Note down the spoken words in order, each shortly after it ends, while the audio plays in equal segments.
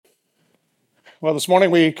Well, this morning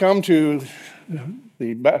we come to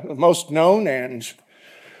the most known and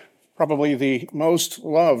probably the most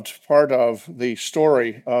loved part of the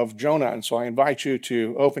story of Jonah. And so I invite you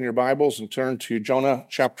to open your Bibles and turn to Jonah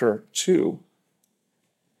chapter 2.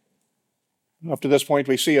 Up to this point,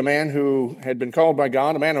 we see a man who had been called by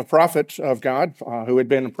God, a man of prophet of God, who had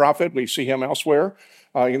been a prophet. We see him elsewhere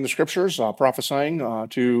in the scriptures, prophesying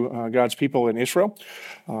to God's people in Israel.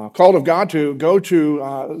 Called of God to go to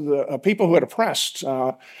the people who had oppressed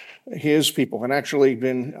his people and actually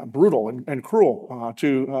been brutal and cruel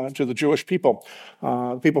to the Jewish people,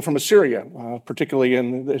 people from Assyria, particularly,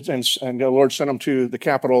 and the Lord sent him to the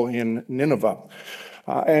capital in Nineveh.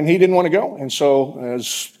 And he didn't want to go, and so,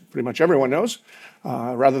 as pretty much everyone knows,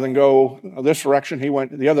 rather than go this direction, he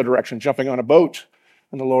went the other direction, jumping on a boat.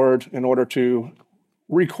 And the Lord, in order to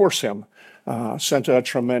recourse him, sent a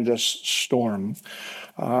tremendous storm.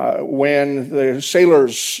 When the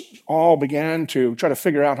sailors all began to try to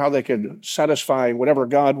figure out how they could satisfy whatever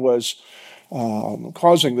God was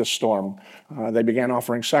causing this storm, they began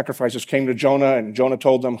offering sacrifices, came to Jonah, and Jonah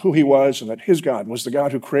told them who he was and that his God was the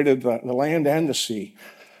God who created the land and the sea.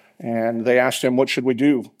 And they asked him, "What should we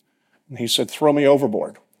do?" And he said, "Throw me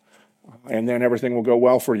overboard, and then everything will go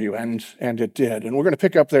well for you." And it did. And we're going to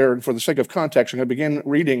pick up there, and for the sake of context, I'm going to begin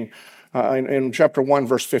reading in chapter 1,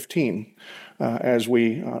 verse 15, as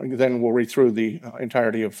we then we'll read through the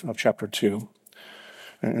entirety of chapter 2.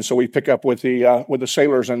 And so we pick up with the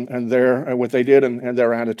sailors and their what they did and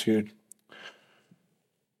their attitude.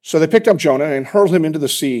 So they picked up Jonah and hurled him into the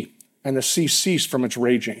sea, and the sea ceased from its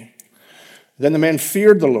raging. Then the men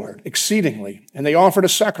feared the Lord exceedingly, and they offered a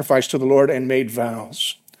sacrifice to the Lord and made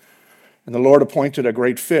vows. And the Lord appointed a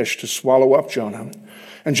great fish to swallow up Jonah.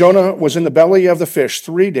 And Jonah was in the belly of the fish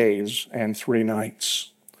 3 days and 3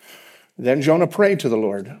 nights. Then Jonah prayed to the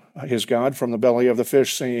Lord, his God, from the belly of the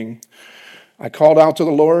fish, saying, "I called out to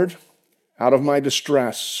the Lord out of my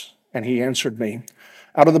distress, and he answered me.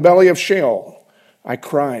 Out of the belly of Sheol I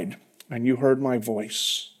cried, and you heard my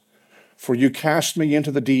voice. For you cast me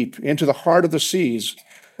into the deep, into the heart of the seas,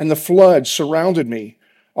 and the floods surrounded me.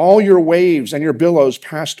 All your waves and your billows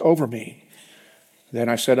passed over me. Then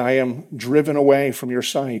I said, I am driven away from your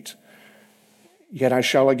sight, yet I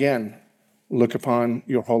shall again look upon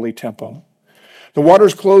your holy temple. The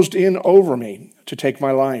waters closed in over me to take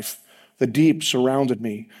my life. The deep surrounded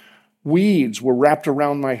me. Weeds were wrapped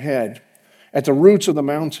around my head. At the roots of the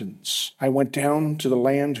mountains, I went down to the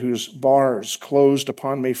land whose bars closed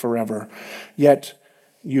upon me forever. Yet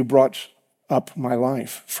you brought up my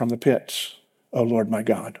life from the pit, O Lord my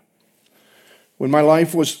God. When my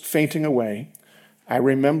life was fainting away, I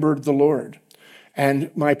remembered the Lord,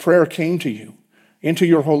 and my prayer came to you, into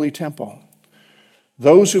your holy temple.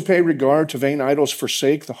 Those who pay regard to vain idols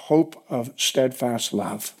forsake the hope of steadfast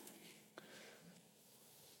love.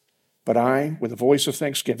 But I, with a voice of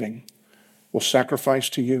thanksgiving, will sacrifice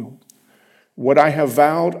to you. What I have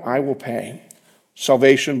vowed, I will pay.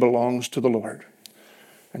 Salvation belongs to the Lord."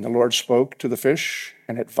 And the Lord spoke to the fish,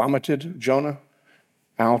 and it vomited Jonah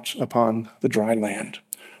out upon the dry land.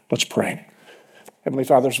 Let's pray. Heavenly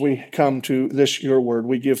Father, as we come to this, your word,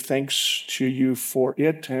 we give thanks to you for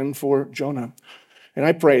it and for Jonah. And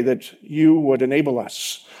I pray that you would enable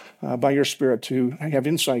us by your Spirit to have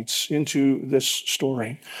insights into this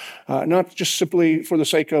story, not just simply for the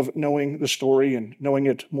sake of knowing the story and knowing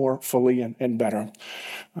it more fully and better,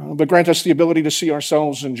 but grant us the ability to see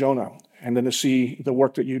ourselves in Jonah, and then to see the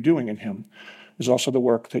work that you're doing in him is also the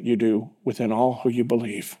work that you do within all who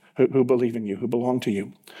believe in you, who belong to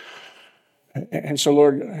you. And so,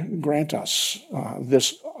 Lord, grant us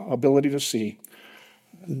this ability to see,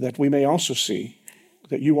 that we may also see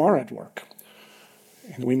that you are at work.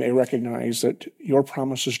 And we may recognize that your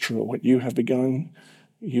promise is true. What you have begun,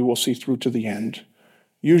 you will see through to the end.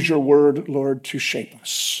 Use your word, Lord, to shape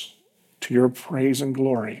us to your praise and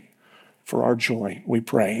glory for our joy, we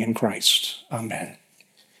pray in Christ. Amen.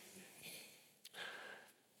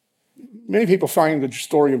 Many people find the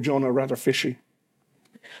story of Jonah rather fishy.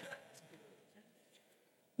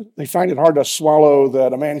 They find it hard to swallow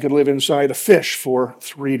that a man could live inside a fish for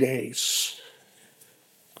 3 days.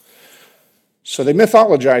 So they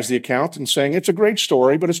mythologize the account and saying it's a great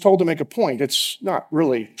story, but it's told to make a point. It's not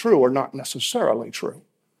really true or not necessarily true.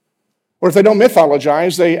 Or if they don't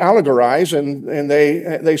mythologize, they allegorize and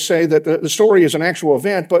they say that the story is an actual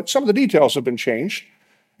event, but some of the details have been changed.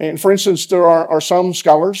 And for instance, there are some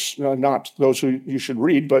scholars, not those who you should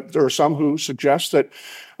read, but there are some who suggest that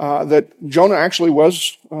Jonah actually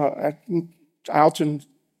was out in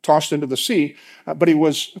tossed into the sea, but he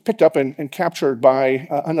was picked up and captured by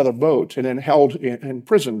another boat and then held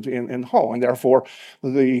imprisoned in Hull. And therefore,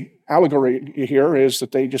 the allegory here is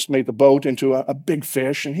that they just made the boat into a big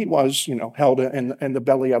fish, and he was, held in the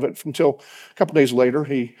belly of it until a couple days later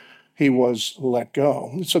he was let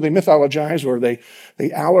go. So they mythologize or they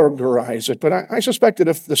allegorize it. But I suspect that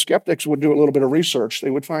if the skeptics would do a little bit of research, they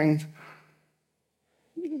would find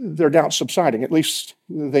their doubts subsiding. At least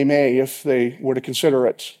they may if they were to consider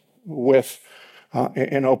it with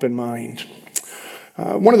an open mind.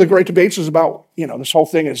 One of the great debates is about, this whole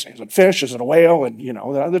thing is it fish, is it a whale? And,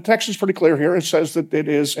 the text is pretty clear here. It says that it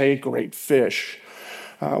is a great fish.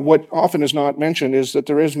 What often is not mentioned is that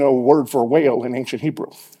there is no word for whale in ancient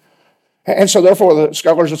Hebrew. And so therefore the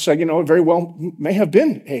scholars would say, it very well may have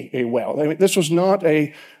been a whale. I mean, this was not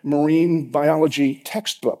a marine biology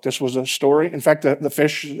textbook. This was a story. In fact, the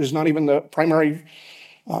fish is not even the primary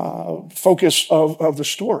focus of the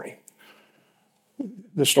story.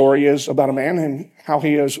 The story is about a man and how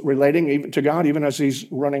he is relating even to God, even as he's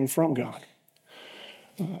running from God.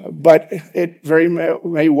 But it very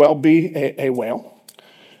may well be a whale.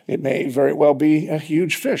 It may very well be a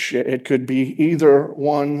huge fish. It could be either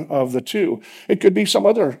one of the two. It could be some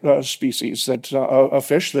other species of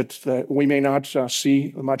fish that we may not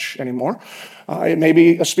see much anymore. It may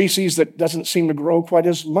be a species that doesn't seem to grow quite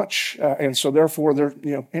as much, and so therefore there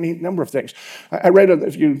any number of things. I read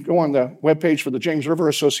if you go on the webpage for the James River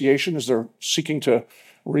Association, as they're seeking to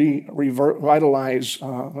revitalize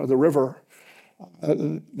the river,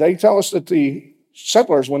 they tell us that the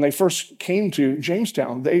settlers, when they first came to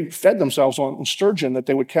Jamestown, they fed themselves on sturgeon that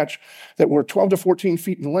they would catch that were 12 to 14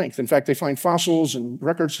 feet in length. In fact, they find fossils and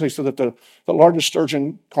records say so that the largest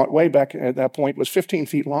sturgeon caught way back at that point was 15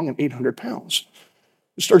 feet long and 800 pounds.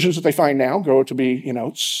 The sturgeons that they find now grow to be,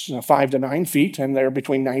 5 to 9 feet, and they're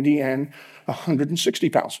between 90 and 160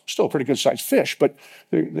 pounds. Still a pretty good sized fish, but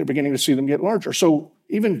they're beginning to see them get larger. So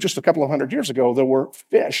even just a couple of hundred years ago, there were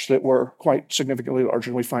fish that were quite significantly larger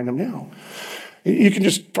than we find them now. You can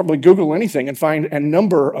just probably Google anything and find a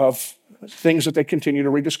number of things that they continue to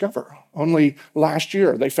rediscover. Only last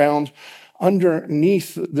year, they found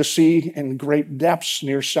underneath the sea in great depths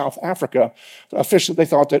near South Africa a fish that they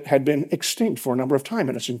thought that had been extinct for a number of time,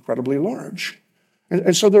 and it's incredibly large.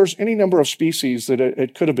 And so there's any number of species that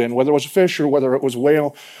it could have been, whether it was a fish or whether it was a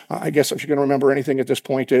whale. I guess if you're going to remember anything at this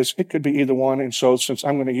point is it could be either one. And so since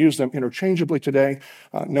I'm going to use them interchangeably today,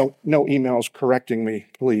 no emails correcting me,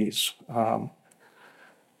 please.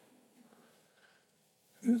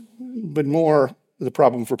 But more, the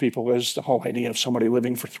problem for people is the whole idea of somebody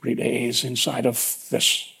living for 3 days inside of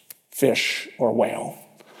this fish or whale.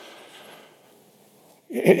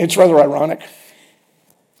 It's rather ironic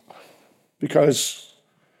because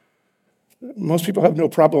most people have no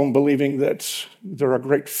problem believing that there are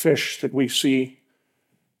great fish that we see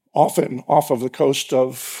often off of the coast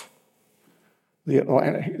of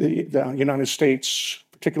the United States,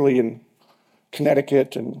 particularly in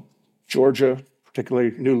Connecticut and Georgia,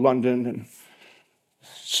 particularly New London and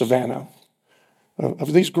Savannah,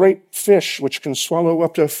 of these great fish which can swallow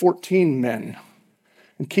up to 14 men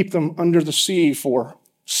and keep them under the sea for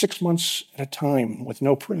 6 months at a time with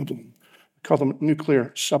no problem. We call them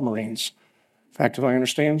nuclear submarines. In fact, if I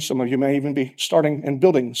understand, some of you may even be starting and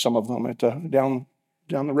building some of them down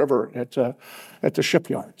the river at the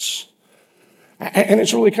shipyards. And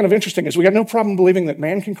it's really kind of interesting, is we got no problem believing that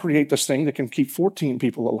man can create this thing that can keep 14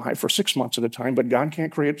 people alive for 6 months at a time, but God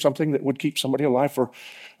can't create something that would keep somebody alive for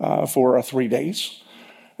 3 days.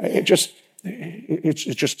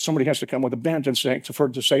 It's just somebody has to come with a bent and say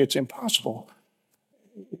it's impossible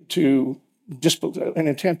to an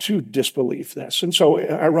intent to disbelieve this. And so,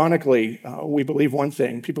 ironically, we believe one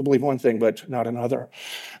thing, people believe one thing, but not another.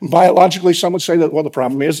 Biologically, some would say that, well, the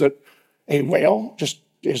problem is that a whale just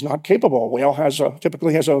is not capable. A whale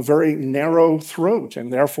typically has a very narrow throat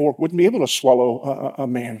and therefore wouldn't be able to swallow a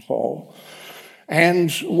man whole.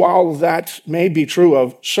 And while that may be true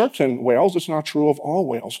of certain whales, it's not true of all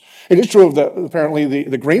whales. It is true of apparently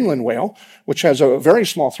the Greenland whale, which has a very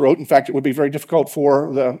small throat. In fact, it would be very difficult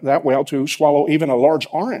for that whale to swallow even a large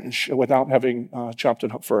orange without having chopped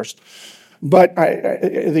it up first. But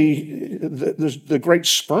the great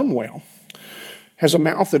sperm whale has a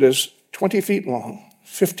mouth that is 20 feet long,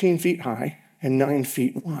 15 feet high, and 9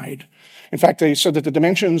 feet wide. In fact, they said that the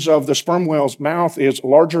dimensions of the sperm whale's mouth is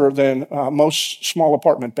larger than most small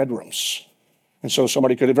apartment bedrooms. And so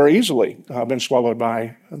somebody could have very easily been swallowed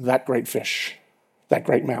by that great fish, that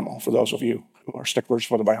great mammal, for those of you who are sticklers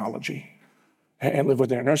for the biology. and live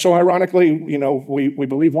within. And so ironically, we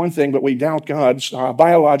believe one thing, but we doubt God's.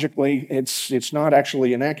 Biologically, it's not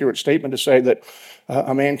actually an accurate statement to say that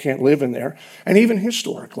a man can't live in there. And even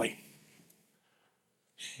historically,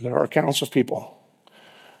 there are accounts of people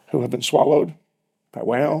who have been swallowed by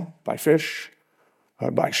whale, by fish,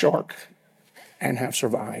 by shark, and have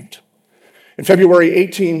survived. In February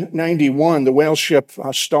 1891, the whale ship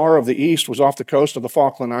Star of the East was off the coast of the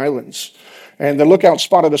Falkland Islands. And the lookout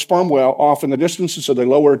spotted a sperm whale off in the distance, and so they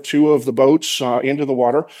lowered two of the boats into the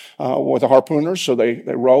water with the harpooners. So they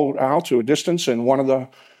rowed out to a distance, and one of the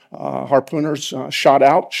harpooners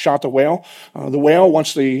shot the whale. The whale,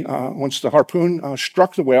 once the harpoon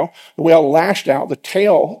struck the whale lashed out. The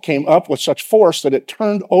tail came up with such force that it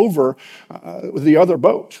turned over the other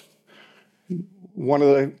boat. One of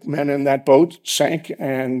the men in that boat sank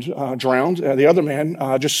and drowned. The other man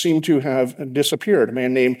just seemed to have disappeared, a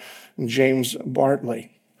man named James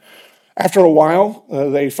Bartley. After a while,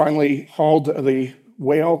 they finally hauled the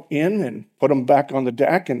whale in and put him back on the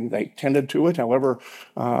deck, and they tended to it, however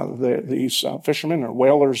these fishermen or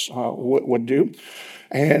whalers would do.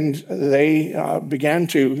 And they began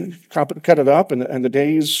to cut it up in the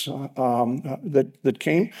days that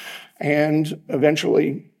came, and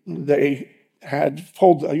eventually they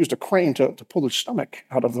used a crane to pull the stomach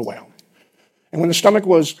out of the whale. And when the stomach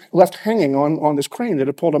was left hanging on this crane that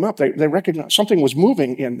had pulled him up, they recognized something was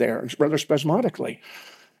moving in there rather spasmodically.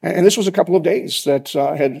 And this was a couple of days that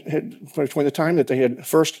had between the time that they had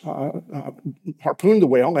first harpooned the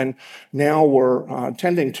whale and now were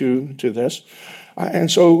tending to this.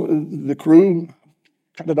 And so the crew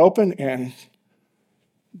cut it open, and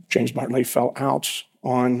James Bartley fell out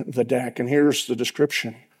on the deck. And here's the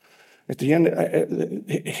description. At the end,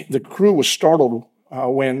 the crew was startled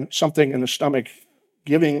when something in the stomach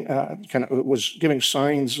was giving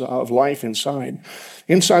signs of life inside.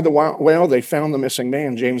 Inside the whale, they found the missing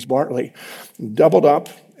man, James Bartley, doubled up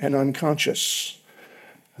and unconscious.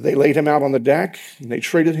 They laid him out on the deck, and they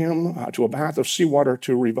treated him to a bath of seawater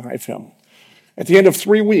to revive him. At the end of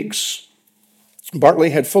 3 weeks, Bartley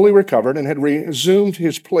had fully recovered and had resumed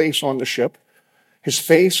his place on the ship. His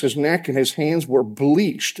face, his neck, and his hands were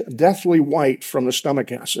bleached, deathly white from the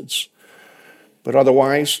stomach acids. But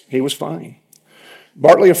otherwise, he was fine.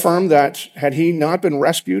 Bartley affirmed that had he not been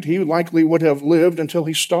rescued, he likely would have lived until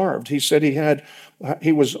he starved. He said he had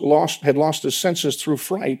lost his senses through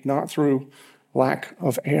fright, not through lack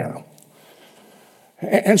of air.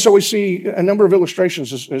 And so we see a number of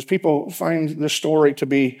illustrations as people find this story to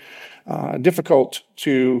be difficult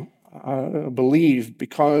to believe,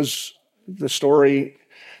 because the story,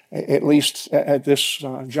 at least at this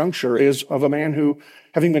juncture, is of a man who,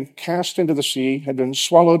 having been cast into the sea, had been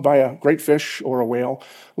swallowed by a great fish or a whale,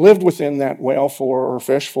 lived within that whale or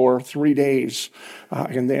fish for 3 days,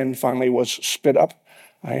 and then finally was spit up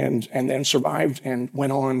and then survived and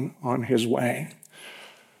went on his way.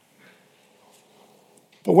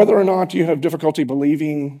 But whether or not you have difficulty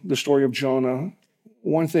believing the story of Jonah,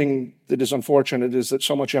 one thing that is unfortunate is that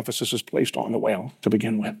so much emphasis is placed on the whale to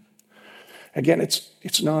begin with. Again,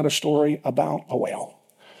 it's not a story about a whale.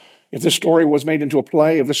 If this story was made into a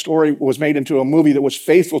play, if this story was made into a movie that was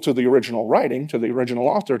faithful to the original writing, to the original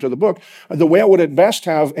author, to the book, the whale would at best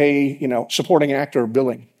have a supporting actor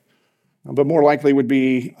billing, but more likely would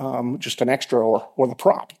be just an extra or the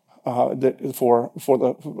prop for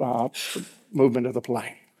the movement of the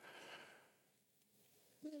play.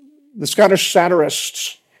 The Scottish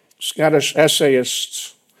satirist, Scottish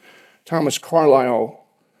essayist Thomas Carlyle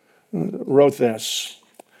wrote this: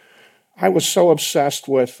 I was so obsessed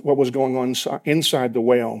with what was going on inside the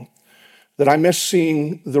whale that I missed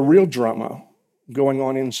seeing the real drama going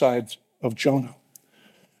on inside of Jonah.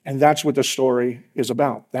 And that's what the story is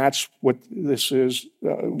about. That's what this is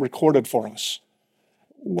recorded for us.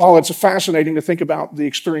 While it's fascinating to think about the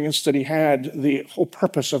experience that he had, the whole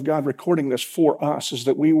purpose of God recording this for us is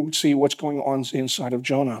that we would see what's going on inside of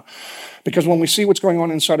Jonah. Because when we see what's going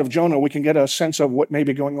on inside of Jonah, we can get a sense of what may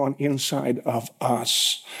be going on inside of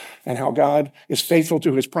us, and how God is faithful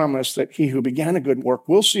to his promise that he who began a good work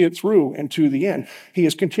will see it through and to the end. He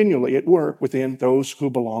is continually at work within those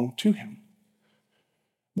who belong to him.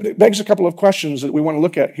 But it begs a couple of questions that we want to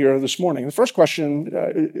look at here this morning. The first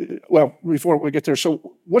question, before we get there,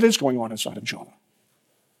 so what is going on inside of Jonah?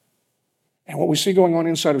 And what we see going on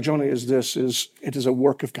inside of Jonah is it is a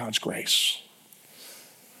work of God's grace.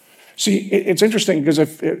 See, it's interesting because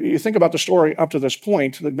if you think about the story up to this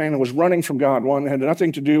point, the man was running from God. One had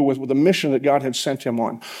nothing to do with the mission that God had sent him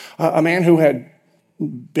on. A man who had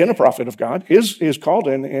been a prophet of God, is called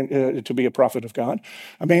in to be a prophet of God,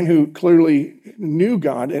 a man who clearly knew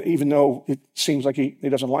God, even though it seems like he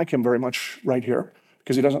doesn't like him very much right here,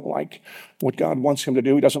 because he doesn't like what God wants him to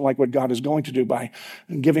do. He doesn't like what God is going to do by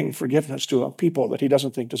giving forgiveness to a people that he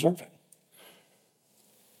doesn't think deserve it.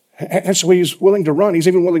 And so he's willing to run. He's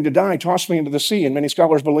even willing to die, toss me into the sea. And many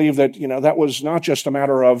scholars believe that, that was not just a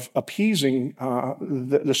matter of appeasing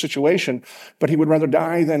the situation, but he would rather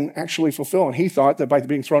die than actually fulfill. And he thought that by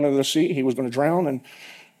being thrown into the sea, he was going to drown.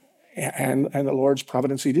 And the Lord's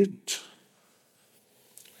providence, he didn't.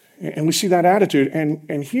 And we see that attitude.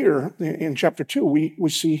 And here in chapter 2, we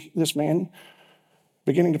see this man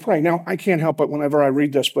beginning to pray. Now, I can't help but whenever I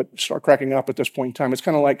read this, but start cracking up at this point in time. It's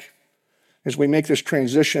kind of like, as we make this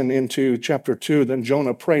transition into chapter 2, then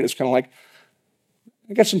Jonah prayed. It's kind of like,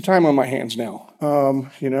 I got some time on my hands now.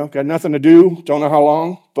 Got nothing to do. Don't know how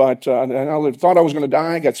long, but I thought I was going to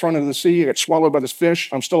die. Got thrown into the sea. Got swallowed by this fish.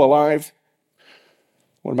 I'm still alive.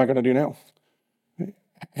 What am I going to do now?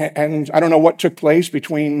 And I don't know what took place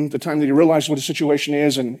between the time that he realized what the situation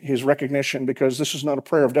is and his recognition, because this is not a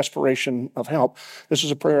prayer of desperation of help. This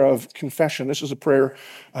is a prayer of confession. This is a prayer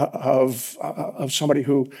of somebody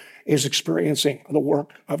who is experiencing the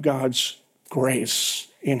work of God's grace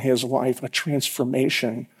in his life, a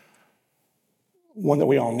transformation, one that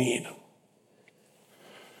we all need.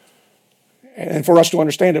 And for us to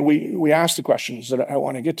understand it, we ask the questions that I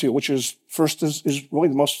want to get to, which is, first is really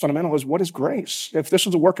the most fundamental, is what is grace? If this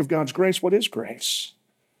is the work of God's grace, what is grace?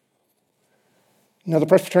 Now, the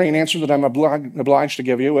Presbyterian answer that I'm obliged to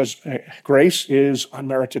give you is grace is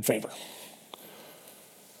unmerited favor.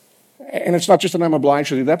 And it's not just that I'm obliged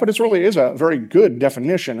to do that, but it really is a very good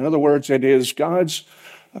definition. In other words, it is God's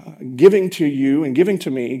giving to you and giving to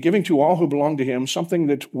me, giving to all who belong to him, something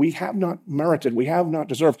that we have not merited, we have not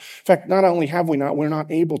deserved. In fact, not only have we not, we're not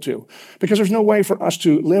able to. Because there's no way for us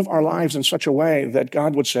to live our lives in such a way that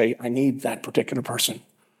God would say, I need that particular person.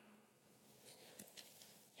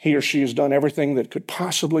 He or she has done everything that could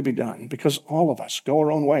possibly be done, because all of us go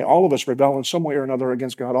our own way. All of us rebel in some way or another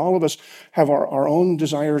against God. All of us have our own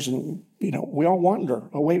desires, and we all wander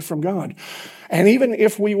away from God. And even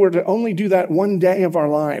if we were to only do that one day of our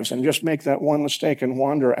lives and just make that one mistake and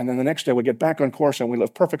wander, and then the next day we get back on course and we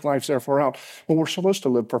live perfect lives therefore out, well, we're supposed to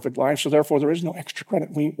live perfect lives, so therefore there is no extra credit.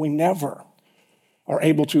 We never are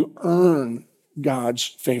able to earn God's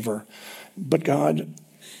favor. But God,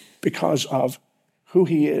 because of who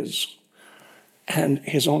he is and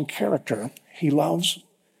his own character, he loves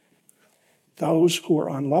those who are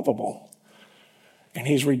unlovable. And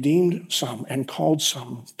he's redeemed some and called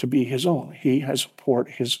some to be his own. He has poured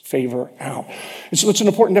his favor out. And so it's an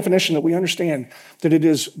important definition that we understand that it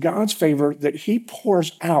is God's favor that he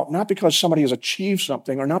pours out, not because somebody has achieved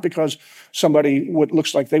something or not because somebody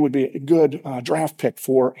looks like they would be a good draft pick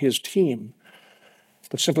for his team,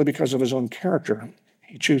 but simply because of his own character.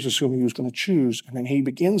 He chooses whom he was going to choose, and then he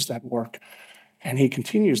begins that work, and he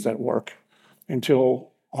continues that work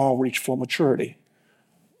until all reach full maturity,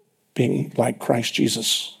 being like Christ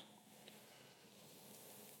Jesus.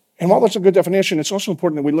 And while that's a good definition, it's also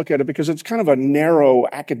important that we look at it because it's kind of a narrow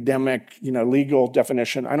academic, legal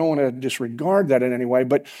definition. I don't want to disregard that in any way,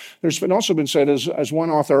 but there's also been said, as one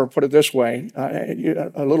author put it this way,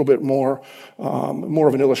 a little bit more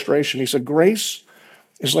of an illustration. He said, grace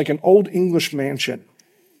is like an old English mansion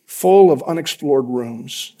full of unexplored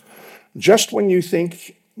rooms. Just when you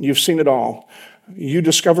think you've seen it all, you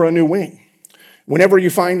discover a new wing. Whenever you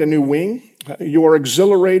find a new wing, you are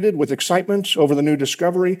exhilarated with excitement over the new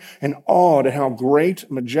discovery and awed at how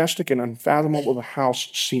great, majestic, and unfathomable the house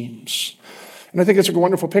seems. And I think it's a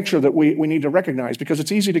wonderful picture that we need to recognize, because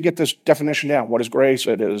it's easy to get this definition down. What is grace?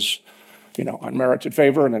 It is, unmerited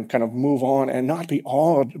favor, and then kind of move on and not be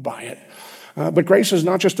awed by it. But grace is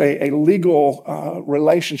not just a legal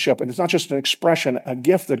relationship, and it's not just an expression, a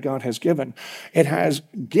gift that God has given. It has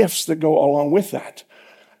gifts that go along with that.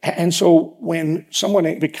 And so when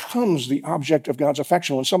someone becomes the object of God's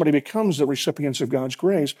affection, when somebody becomes the recipients of God's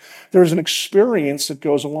grace, there's an experience that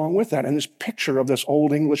goes along with that. And this picture of this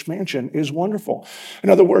old English mansion is wonderful. In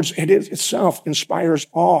other words, it itself inspires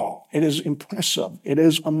awe. It is impressive. It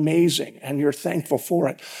is amazing. And you're thankful for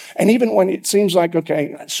it. And even when it seems like,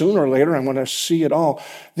 okay, sooner or later I'm going to see it all,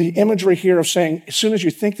 the imagery here of saying, as soon as you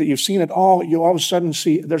think that you've seen it all, you all of a sudden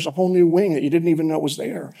see there's a whole new wing that you didn't even know was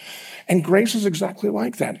there. And grace is exactly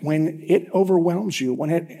like that. When it overwhelms you, when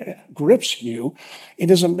it grips you,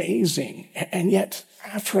 it is amazing. And yet,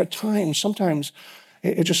 after a time, sometimes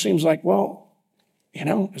it just seems like, well,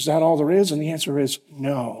 is that all there is? And the answer is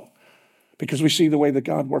no. because we see the way that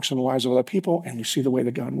God works in the lives of other people, and we see the way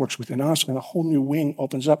that God works within us, and a whole new wing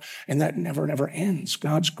opens up, and that never ends.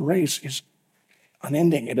 God's grace is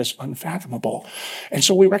unending. It is unfathomable. And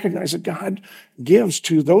so we recognize that God gives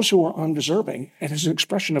to those who are undeserving, and is an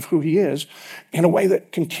expression of who he is in a way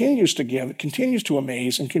that continues to give, continues to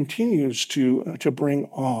amaze, and continues to bring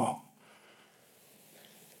awe.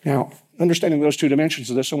 Now, understanding those two dimensions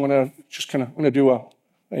of this, I want to do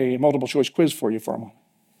a multiple choice quiz for you for a moment.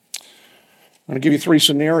 I'm going to give you 3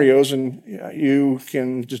 scenarios, and you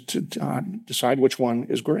can decide which one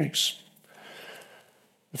is grace.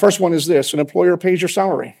 The first one is this: an employer pays your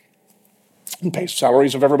salary and pays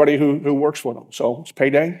salaries of everybody who works for them. So it's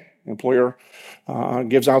payday. The employer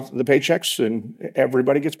gives out the paychecks, and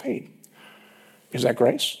everybody gets paid. Is that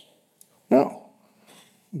grace? No,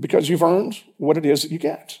 because you've earned what it is that you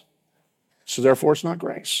get. So therefore, it's not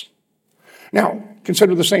grace. Now,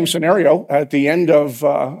 consider the same scenario. At the end of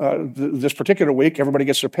this particular week, everybody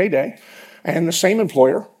gets their payday, and the same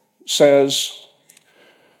employer says,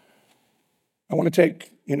 I want to take,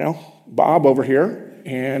 Bob over here,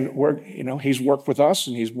 and he's worked with us,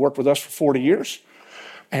 and he's worked with us for 40 years,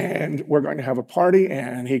 and we're going to have a party,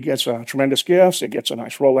 and he gets tremendous gifts. He gets a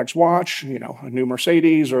nice Rolex watch, a new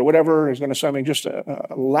Mercedes or whatever. He's going to just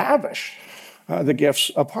lavish the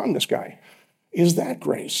gifts upon this guy. Is that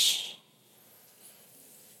grace?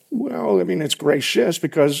 Well, it's gracious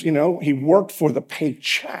because, he worked for the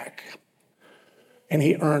paycheck and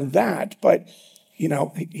he earned that, but, he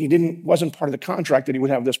wasn't part of the contract that he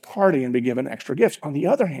would have this party and be given extra gifts. On the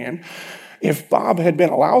other hand, if Bob had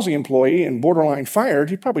been a lousy employee and borderline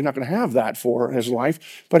fired, he's probably not going to have that for his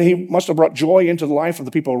life, but he must have brought joy into the life of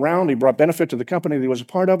the people around. He brought benefit to the company that he was a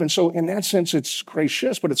part of. And so in that sense, it's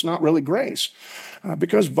gracious, but it's not really grace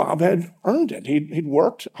because Bob had earned it. He'd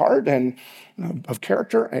worked hard and of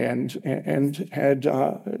character and had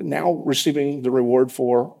now receiving the reward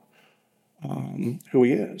for who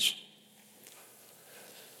he is.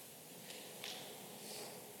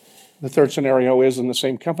 The third scenario is in the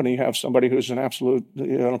same company, you have somebody who's an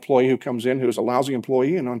employee who comes in who's a lousy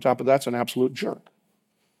employee, and on top of that's an absolute jerk.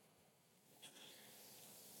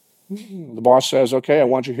 The boss says, okay, I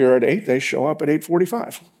want you here at 8. They show up at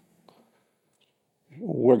 8:45.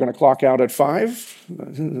 We're going to clock out at 5.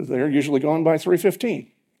 They're usually gone by 3:15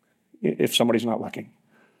 if somebody's not lucky.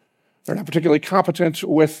 They're not particularly competent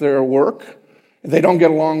with their work. They don't get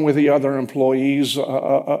along with the other employees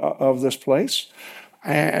of this place.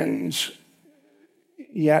 And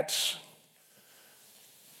yet,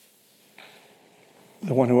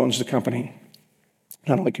 the one who owns the company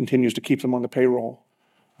not only continues to keep them on the payroll,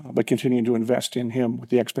 but continue to invest in him with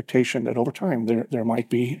the expectation that over time there might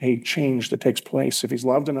be a change that takes place. If he's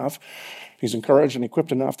loved enough, he's encouraged and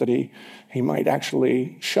equipped enough that he might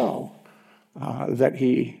actually show that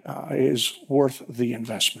he is worth the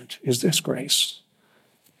investment. Is this grace?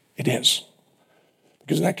 It is.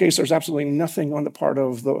 Because in that case, there's absolutely nothing on the part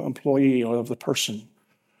of the employee or of the person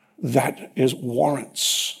that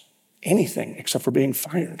warrants anything except for being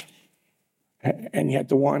fired. And yet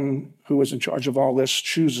the one who is in charge of all this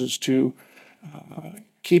chooses to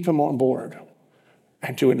keep him on board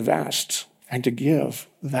and to invest and to give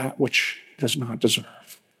that which does not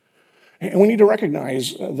deserve. And we need to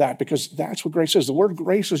recognize that because that's what grace is. The word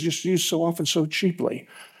grace is just used so often so cheaply.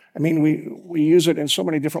 We use it in so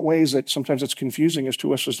many different ways that sometimes it's confusing as to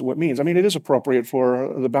what it means. It is appropriate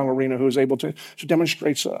for the ballerina who is able to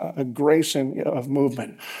demonstrate a grace of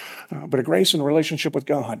movement. But a grace in a relationship with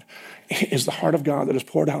God is the heart of God that is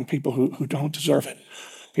poured out on people who don't deserve it.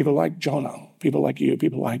 People like Jonah, people like you,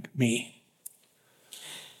 people like me.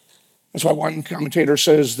 That's why one commentator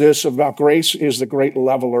says this about grace is the great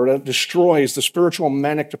leveler. It destroys the spiritual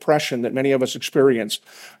manic depression that many of us experience.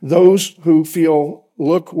 Those who feel,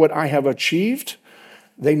 look what I have achieved,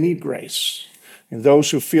 they need grace. And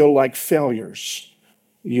those who feel like failures,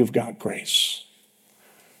 you've got grace.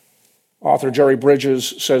 Author Jerry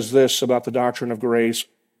Bridges says this about the doctrine of grace.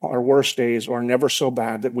 Our worst days are never so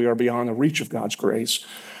bad that we are beyond the reach of God's grace.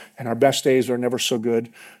 And our best days are never so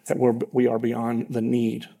good that we are beyond the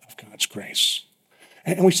need of God's grace.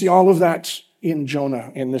 And we see all of that in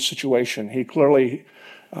Jonah in this situation. He clearly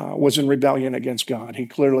was in rebellion against God. He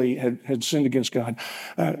clearly had sinned against God.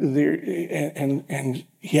 And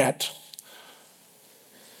yet,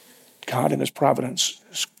 God in his providence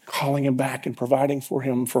is calling him back and providing for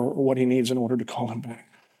him for what he needs in order to call him back.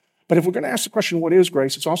 But if we're going to ask the question, what is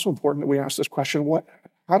grace? It's also important that we ask this question,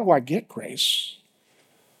 how do I get grace?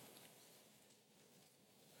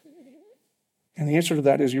 And the answer to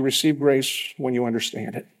that is you receive grace when you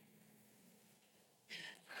understand it.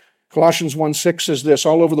 Colossians 1:6 says this: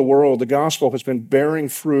 all over the world, the gospel has been bearing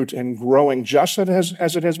fruit and growing just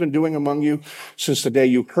as it has been doing among you since the day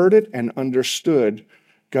you heard it and understood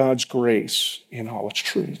God's grace in all its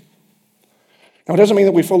truth. Now, it doesn't mean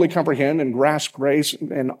that we fully comprehend and grasp grace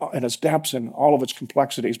and its depths and all of its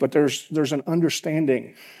complexities, but there's an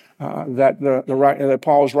understanding that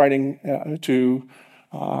Paul is writing to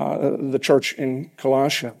the church in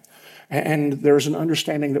Colossia. And there's an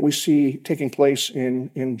understanding that we see taking place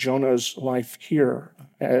in Jonah's life here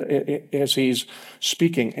as he's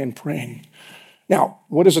speaking and praying. Now,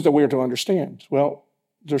 what is it that we are to understand? Well,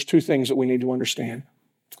 there's two things that we need to understand.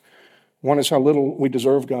 One is how little we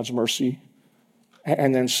deserve God's mercy.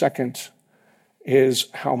 And then second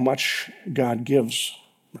is how much God gives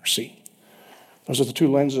mercy. Those are the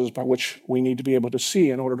two lenses by which we need to be able to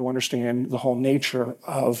see in order to understand the whole nature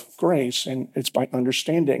of grace. And it's by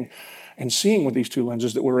understanding and seeing with these two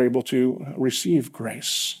lenses that we're able to receive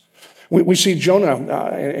grace. We see Jonah,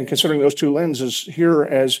 and considering those two lenses here,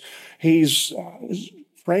 as he's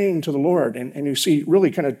praying to the Lord. And you see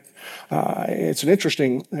really kind of, it's an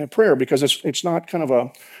interesting prayer because it's not kind of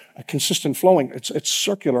a consistent flowing. It's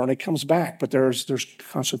circular and it comes back, but there's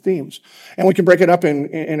constant themes. And we can break it up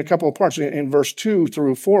in a couple of parts. In verse 2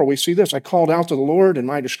 through 4, we see this: I called out to the Lord in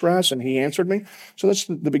my distress and he answered me. So that's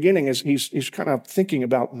the beginning, is he's kind of thinking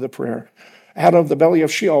about the prayer. Out of the belly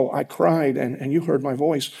of Sheol I cried and you heard my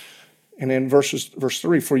voice. And then verse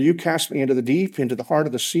 3, for you cast me into the deep, into the heart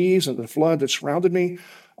of the seas, and the flood that surrounded me.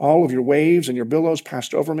 All of your waves and your billows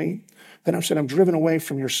passed over me. Then I said, I'm driven away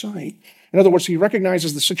from your sight. In other words, he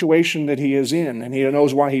recognizes the situation that he is in, and he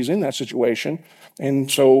knows why he's in that situation.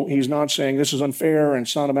 And so he's not saying this is unfair, and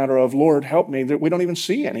it's not a matter of, Lord, help me. We don't even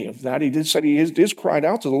see any of that. He did say he is cried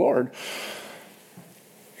out to the Lord.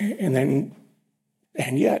 And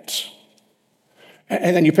yet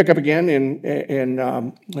you pick up again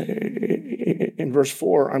in verse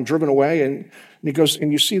 4, I'm driven away, and he goes,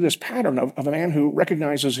 and you see this pattern of a man who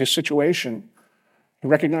recognizes his situation. He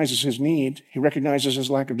recognizes his need. He recognizes his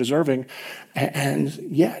lack of deserving. And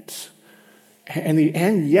yet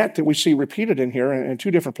that we see repeated in here in two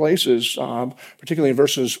different places, particularly in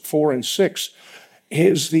verses 4 and 6,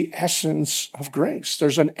 is the essence of grace.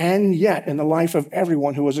 There's an and yet in the life of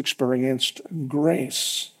everyone who has experienced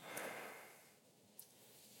grace.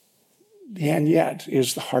 The and yet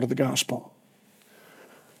is the heart of the gospel.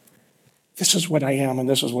 This is what I am and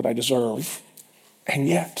this is what I deserve. And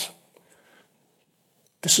yet,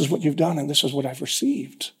 this is what you've done and this is what I've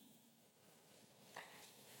received.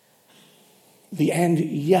 The and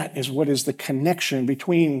yet is what is the connection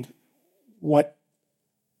between what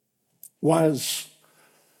was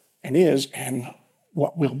and is and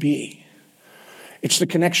what will be. It's the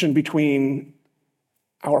connection between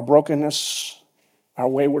our brokenness, our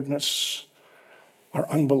waywardness, our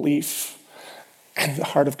unbelief, and the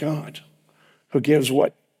heart of God, who gives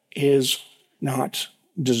what is not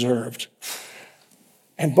deserved.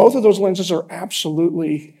 And both of those lenses are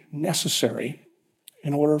absolutely necessary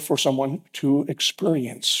in order for someone to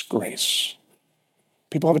experience grace.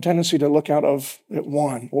 People have a tendency to look out of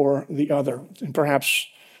one or the other and perhaps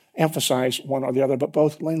emphasize one or the other, but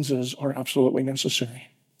both lenses are absolutely necessary.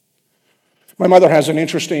 My mother has an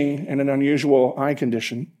interesting and an unusual eye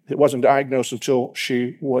condition. It wasn't diagnosed until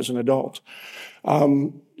she was an adult.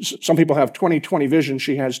 Some people have 20/20 vision.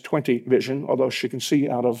 She has 20 vision, although she can see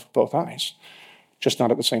out of both eyes, just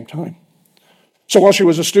not at the same time. So while she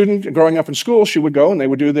was a student growing up in school, she would go and they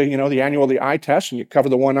would do the annual eye test, and you cover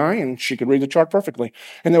the one eye and she could read the chart perfectly.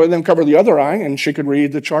 And they would then cover the other eye and she could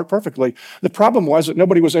read the chart perfectly. The problem was that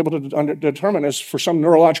nobody was able to determine, as for some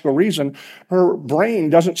neurological reason, her brain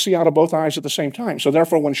doesn't see out of both eyes at the same time. So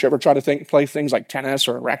therefore, when she ever tried to play things like tennis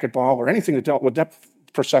or racquetball or anything that dealt with depth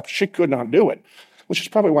perception, she could not do it, which is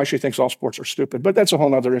probably why she thinks all sports are stupid. But that's a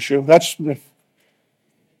whole other issue.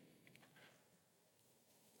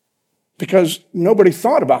 Because nobody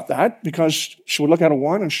thought about that, because she would look out of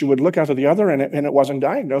one and she would look out of the other, and it wasn't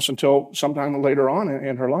diagnosed until sometime later on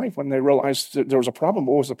in her life when they realized that there was a problem.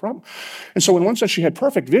 What was the problem? And so in one sense, she had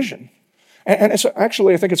perfect vision. And it's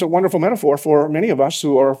actually, I think it's a wonderful metaphor for many of us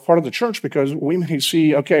who are part of the church, because we may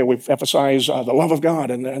see, okay, we've emphasized the love of God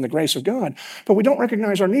and the grace of God, but we don't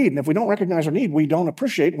recognize our need. And if we don't recognize our need, we don't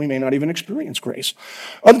appreciate, we may not even experience grace.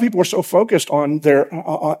 Other people are so focused on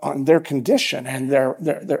their condition and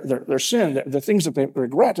their sin, the things that they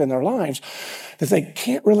regret in their lives, that they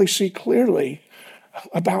can't really see clearly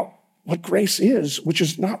about what grace is, which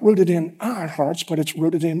is not rooted in our hearts, but it's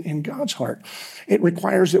rooted in God's heart. It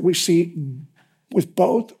requires that we see with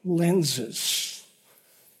both lenses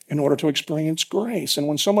in order to experience grace. And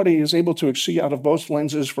when somebody is able to see out of both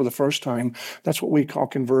lenses for the first time, that's what we call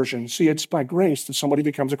conversion. See, it's by grace that somebody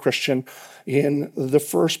becomes a Christian in the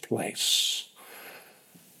first place.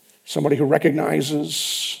 Somebody who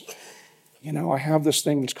recognizes, I have this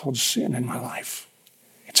thing that's called sin in my life.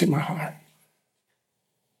 It's in my heart.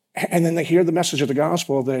 And then they hear the message of the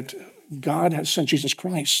gospel that God has sent Jesus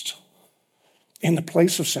Christ in the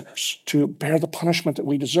place of sinners to bear the punishment that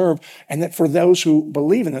we deserve, and that for those who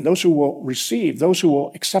believe in it, those who will receive, those who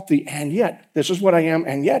will accept the and yet, this is what I am,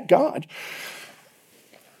 and yet God,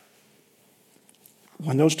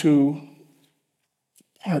 when those two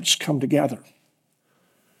parts come together,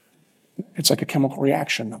 it's like a chemical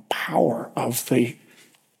reaction, the power of the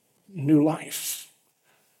new life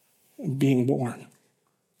being born.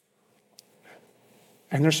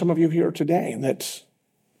 And there's some of you here today that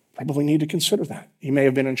probably need to consider that. You may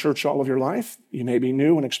have been in church all of your life. You may be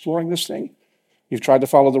new and exploring this thing. You've tried to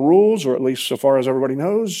follow the rules, or at least so far as everybody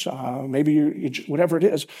knows. Maybe whatever it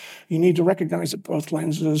is, you need to recognize that both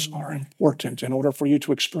lenses are important in order for you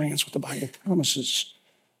to experience what the Bible promises.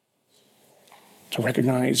 To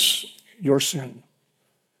recognize your sin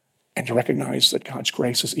and to recognize that God's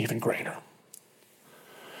grace is even greater.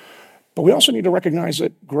 But we also need to recognize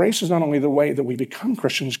that grace is not only the way that we become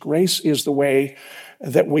Christians, grace is the way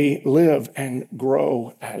that we live and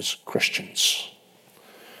grow as Christians.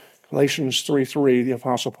 Galatians 3:3, the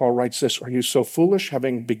Apostle Paul writes this, "Are you so foolish,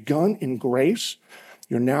 having begun in grace,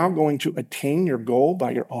 you're now going to attain your goal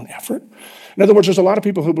by your own effort?" In other words, there's a lot of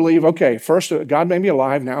people who believe, okay, first God made me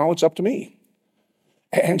alive, now it's up to me.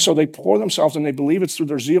 And so they pour themselves and they believe it's through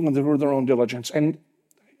their zeal and through their own diligence. And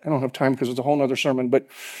I don't have time because it's a whole other sermon, but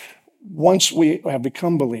once we have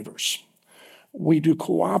become believers, we do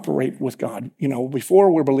cooperate with God. Before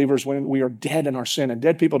we're believers, when we are dead in our sin, and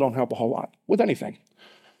dead people don't help a whole lot with anything.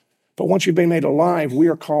 But once you've been made alive, we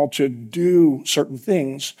are called to do certain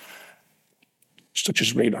things, such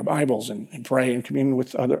as read our Bibles and pray and commune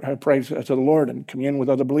with pray to the Lord and commune with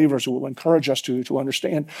other believers who will encourage us to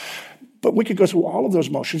understand. But we could go through all of those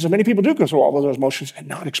motions, and many people do go through all of those motions and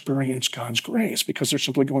not experience God's grace because they're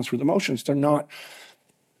simply going through the motions. They're not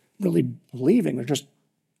really believing, they're just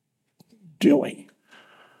doing.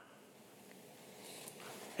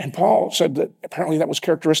 And Paul said that apparently that was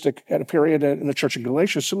characteristic at a period in the church in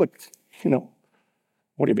Galatia. So look,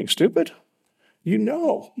 what are you being stupid? You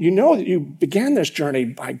know that you began this journey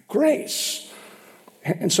by grace.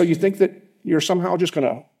 And so you think that you're somehow just going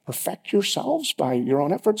to perfect yourselves by your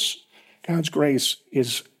own efforts? God's grace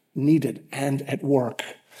is needed and at work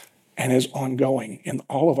and is ongoing in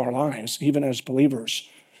all of our lives, even as believers,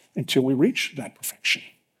 until we reach that perfection,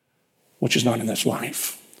 which is not in this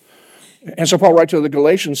life. And so Paul writes to the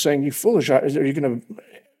Galatians saying, you foolish, are you going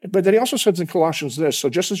to... But then he also says in Colossians this, so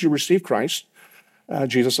just as you receive Christ,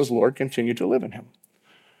 Jesus as Lord, continue to live in him.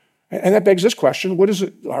 And that begs this question, what is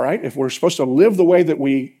it, all right, if we're supposed to live the way that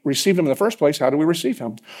we received him in the first place, how do we receive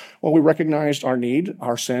him? Well, we recognized our need,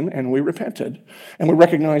 our sin, and we repented. And we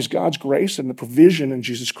recognized God's grace and the provision in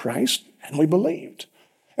Jesus Christ, and we believed.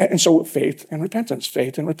 And so faith and repentance,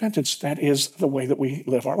 that is the way that we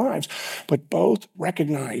live our lives. But both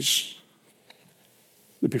recognize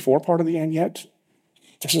the before part of the and yet,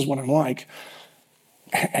 this is what I'm like.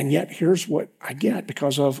 And yet, here's what I get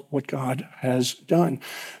because of what God has done.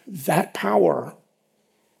 That power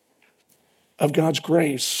of God's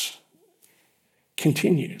grace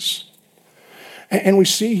continues. And we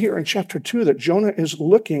see here in chapter 2 that Jonah is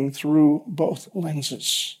looking through both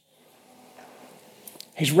lenses.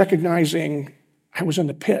 He's recognizing I was in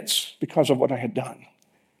the pits because of what I had done.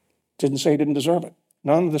 Didn't say I didn't deserve it.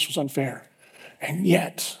 None of this was unfair. And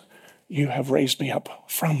yet, you have raised me up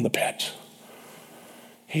from the pit.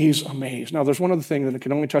 He's amazed. Now, there's one other thing that I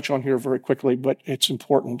can only touch on here very quickly, but it's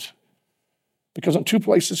important. Because in two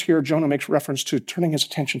places here, Jonah makes reference to turning his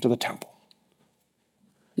attention to the temple.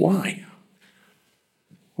 Why?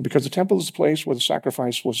 Well, because the temple is the place where the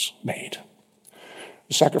sacrifice was made.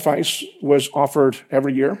 The sacrifice was offered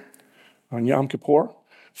every year on Yom Kippur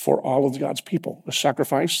for all of God's people. The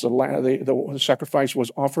sacrifice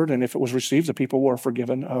was offered, and if it was received, the people were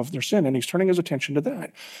forgiven of their sin. And he's turning his attention to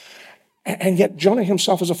that. And yet Jonah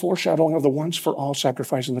himself is a foreshadowing of the once-for-all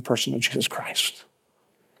sacrifice in the person of Jesus Christ.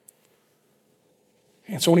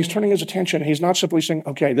 And so when he's turning his attention, he's not simply saying,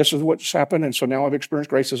 okay, this is what's happened, and so now I've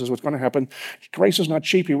experienced grace, this is what's going to happen. Grace is not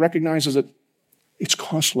cheap. He recognizes that it's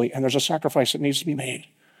costly, and there's a sacrifice that needs to be made.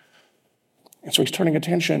 And so he's turning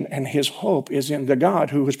attention, and his hope is in the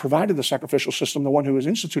God who has provided the sacrificial system, the one who has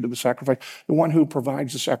instituted the sacrifice, the one who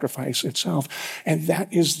provides the sacrifice itself. And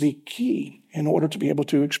that is the key in order to be able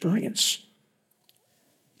to experience,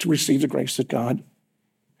 to receive the grace that God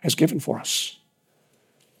has given for us.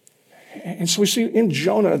 And so we see in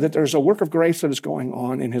Jonah that there's a work of grace that is going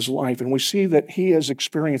on in his life, and we see that he is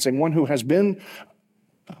experiencing one who has been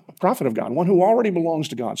a prophet of God, one who already belongs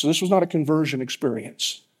to God. So this was not a conversion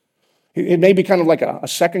experience. It may be kind of like a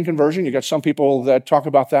second conversion. You got some people that talk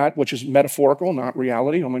about that, which is metaphorical, not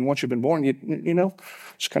reality. I mean, once you've been born, you know,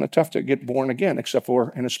 it's kind of tough to get born again, except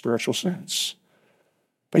for in a spiritual sense.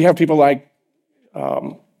 But you have people like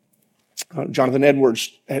Jonathan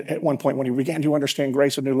Edwards, at one point when he began to understand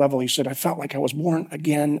grace at a new level, he said, I felt like I was born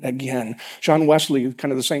again. John Wesley,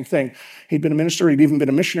 kind of the same thing. He'd been a minister. He'd even been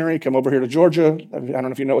a missionary. He came over here to Georgia. I don't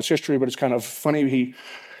know if you know his history, but it's kind of funny.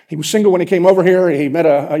 He was single when he came over here. He met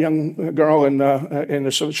a young girl in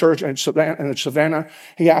the church in Savannah.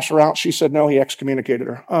 He asked her out. She said no. He excommunicated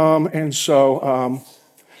her. And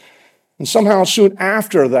somehow soon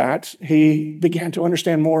after that, he began to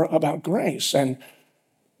understand more about grace. And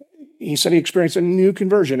he said he experienced a new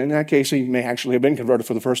conversion. In that case, he may actually have been converted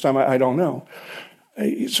for the first time. I don't know.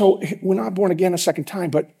 So we're not born again a second time,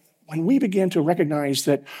 but when we begin to recognize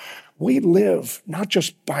that we live not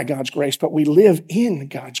just by God's grace, but we live in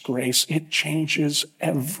God's grace, it changes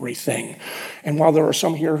everything. And while there are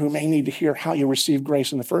some here who may need to hear how you receive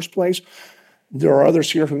grace in the first place, there are others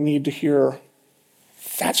here who need to hear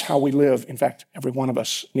that's how we live. In fact, every one of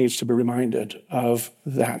us needs to be reminded of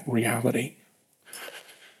that reality.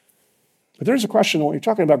 But there's a question when you're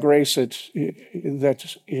talking about grace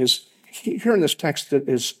that is here in this text that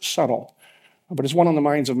is subtle, but it's one on the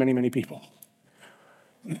minds of many, many people.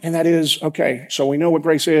 And that is, okay, so we know what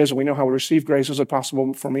grace is and we know how we receive grace. Is it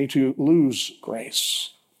possible for me to lose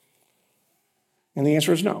grace? And the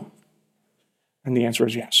answer is no. And the answer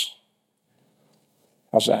is yes.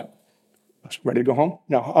 How's that? Ready to go home?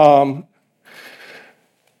 No.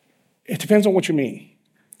 It depends on what you mean.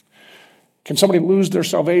 Can somebody lose their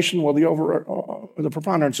salvation? Well, the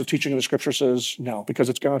preponderance of teaching in the Scripture says no, because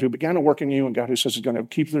it's God who began to work in you, and God who says He's going to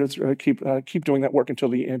keep doing that work until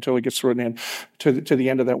He gets through it and to the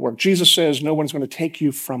end of that work. Jesus says, "No one's going to take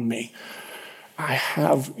you from me. I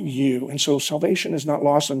have you." And so salvation is not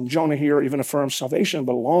lost. And Jonah here even affirms salvation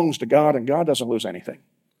belongs to God, and God doesn't lose anything.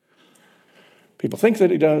 People think that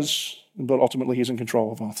He does, but ultimately He's in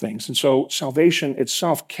control of all things. And so salvation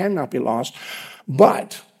itself cannot be lost,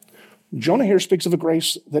 but Jonah here speaks of a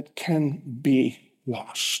grace that can be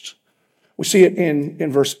lost. We see it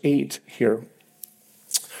in verse 8 here.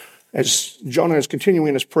 As Jonah is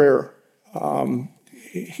continuing his prayer,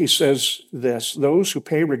 he says this, "Those who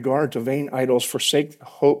pay regard to vain idols forsake the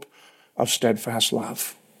hope of steadfast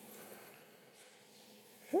love."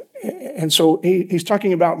 And so he's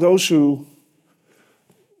talking about those who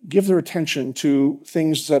give their attention to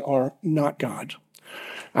things that are not God.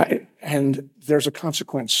 And there's a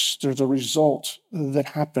consequence, there's a result that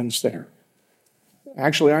happens there.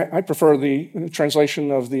 Actually, I prefer the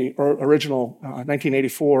translation of the original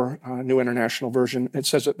 1984 New International Version. It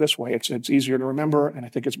says it this way. It's easier to remember, and I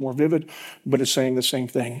think it's more vivid, but it's saying the same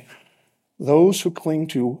thing. Those who cling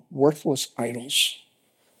to worthless idols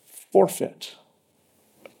forfeit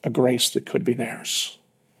a grace that could be theirs.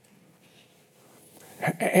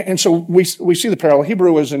 And so we see the parallel.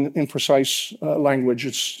 Hebrew is in imprecise language.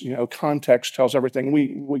 It's, context tells everything.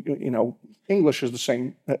 English is the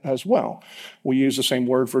same as well. We use the same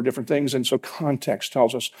word for different things, and so context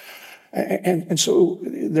tells us. And so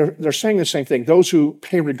they're saying the same thing. Those who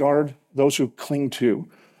pay regard, those who cling to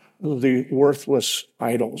the worthless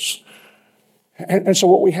idols. And so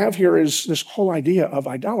what we have here is this whole idea of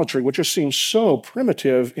idolatry, which just seems so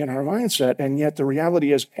primitive in our mindset, and yet the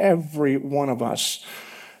reality is every one of us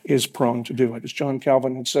is prone to do it. As John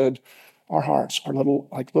Calvin had said, our hearts are little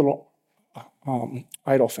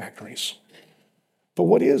idol factories. But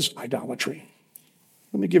what is idolatry?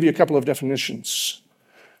 Let me give you a couple of definitions.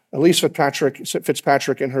 Elise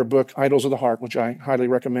Fitzpatrick, in her book, Idols of the Heart, which I highly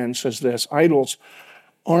recommend, says this: idols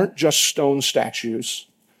aren't just stone statues.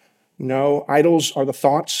 No, idols are the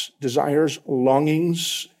thoughts, desires,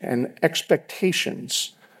 longings, and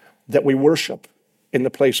expectations that we worship in the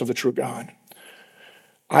place of the true God.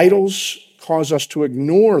 Idols cause us to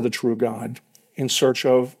ignore the true God in search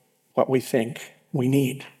of what we think we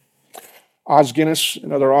need. Os Guinness,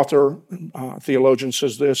 another author, theologian,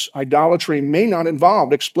 says this: idolatry may not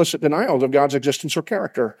involve explicit denial of God's existence or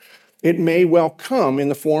character. It may well come in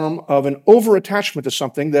the form of an over-attachment to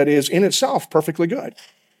something that is in itself perfectly good.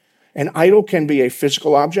 An idol can be a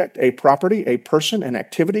physical object, a property, a person, an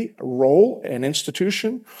activity, a role, an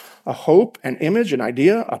institution, a hope, an image, an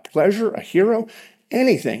idea, a pleasure, a hero,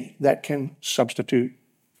 anything that can substitute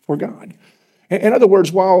for God. In other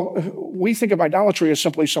words, while we think of idolatry as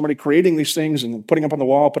simply somebody creating these things and putting up on the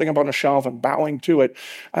wall, putting up on a shelf and bowing to it,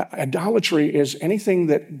 idolatry is anything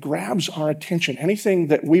that grabs our attention, anything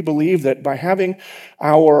that we believe that by having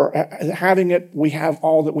it, we have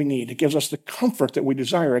all that we need. It gives us the comfort that we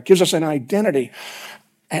desire. It gives us an identity.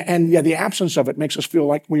 And yeah, the absence of it makes us feel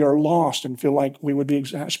like we are lost and feel like we would be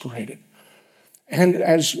exasperated. And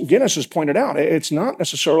as Guinness has pointed out, it's not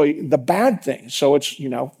necessarily the bad thing. So it's,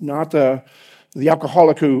 not the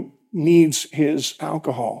alcoholic who needs his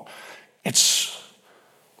alcohol. It's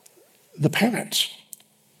the parent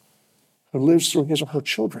who lives through his or her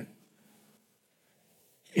children.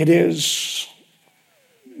 It is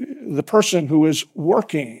the person who is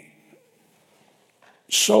working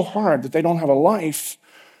so hard that they don't have a life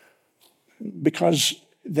because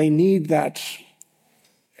they need that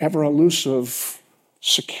ever elusive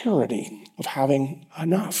security of having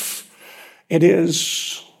enough. It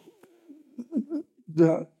is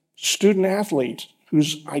the student athlete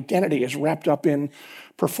whose identity is wrapped up in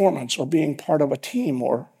performance or being part of a team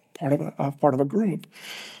or part of a group.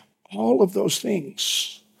 All of those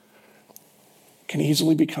things can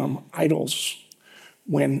easily become idols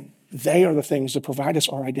when they are the things that provide us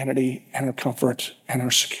our identity and our comfort and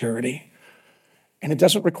our security. And it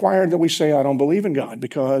doesn't require that we say, I don't believe in God,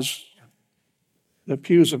 because the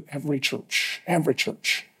pews of every church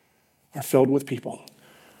are filled with people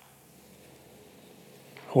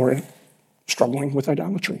who are struggling with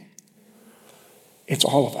idolatry. It's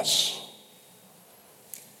all of us.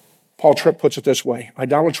 Paul Tripp puts it this way: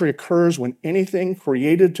 idolatry occurs when anything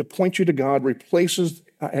created to point you to God replaces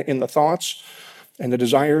in the thoughts and the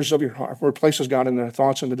desires of your heart, replaces God in the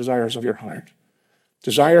thoughts and the desires of your heart.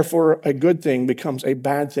 Desire for a good thing becomes a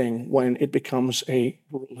bad thing when it becomes a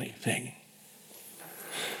worldly thing.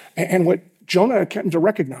 And what Jonah came to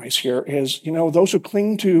recognize here is, those who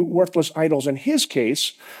cling to worthless idols, in his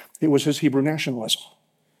case, it was his Hebrew nationalism.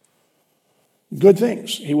 Good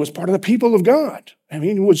things. He was part of the people of God.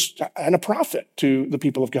 He was a prophet to the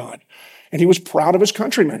people of God. And he was proud of his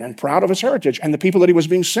countrymen and proud of his heritage. And the people that he was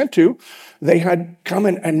being sent to, they had come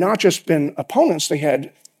in and not just been opponents, they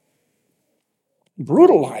had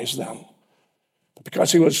brutalized them. But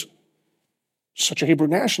because he was such a Hebrew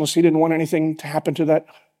nationalist, he didn't want anything to happen to that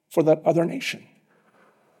for that other nation.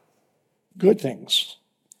 Good things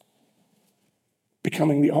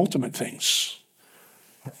becoming the ultimate things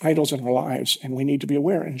are idols in our lives, and we need to be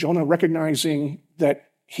aware. And Jonah, recognizing that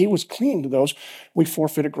he was clinging to those, we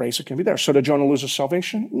forfeited grace that can be there. So did Jonah lose his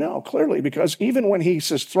salvation? No, clearly, because even when he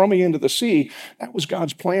says, throw me into the sea, that was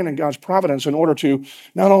God's plan and God's providence in order to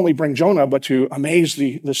not only bring Jonah, but to amaze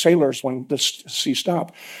the sailors when the sea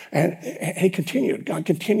stopped. And he continued. God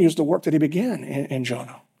continues the work that he began in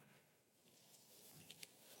Jonah.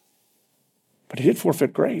 But he did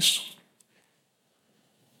forfeit grace.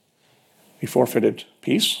 He forfeited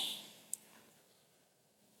peace.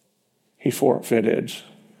 He forfeited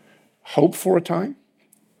hope for a time.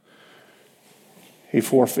 He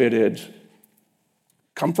forfeited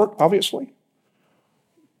comfort, obviously,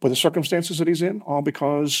 with the circumstances that he's in, all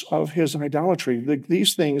because of his idolatry.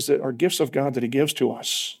 These things that are gifts of God that he gives to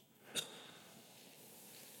us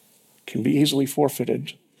can be easily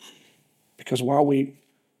forfeited because while we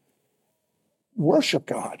worship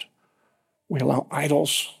God, we allow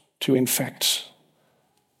idols to infect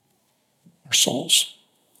our souls.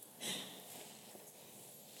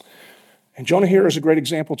 And Jonah here is a great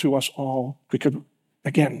example to us all because,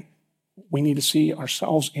 again, we need to see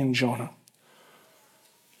ourselves in Jonah.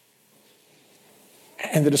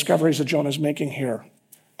 And the discoveries that Jonah is making here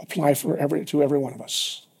apply to every one of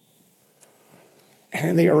us.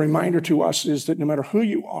 And a reminder to us is that no matter who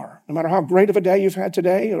you are, no matter how great of a day you've had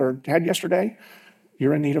today or had yesterday,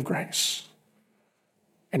 you're in need of grace.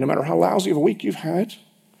 And no matter how lousy of a week you've had,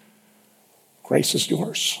 grace is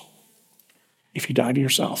yours if you die to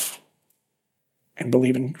yourself and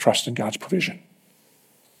believe and trust in God's provision.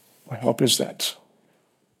 My hope is that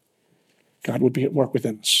God would be at work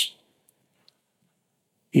within us,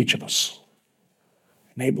 each of us,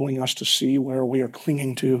 enabling us to see where we are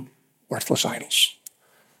clinging to worthless idols,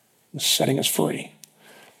 and setting us free,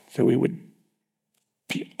 that we would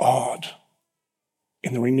be awed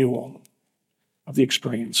in the renewal of the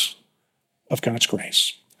experience of God's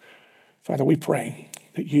grace. Father, we pray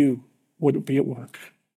that you would be at work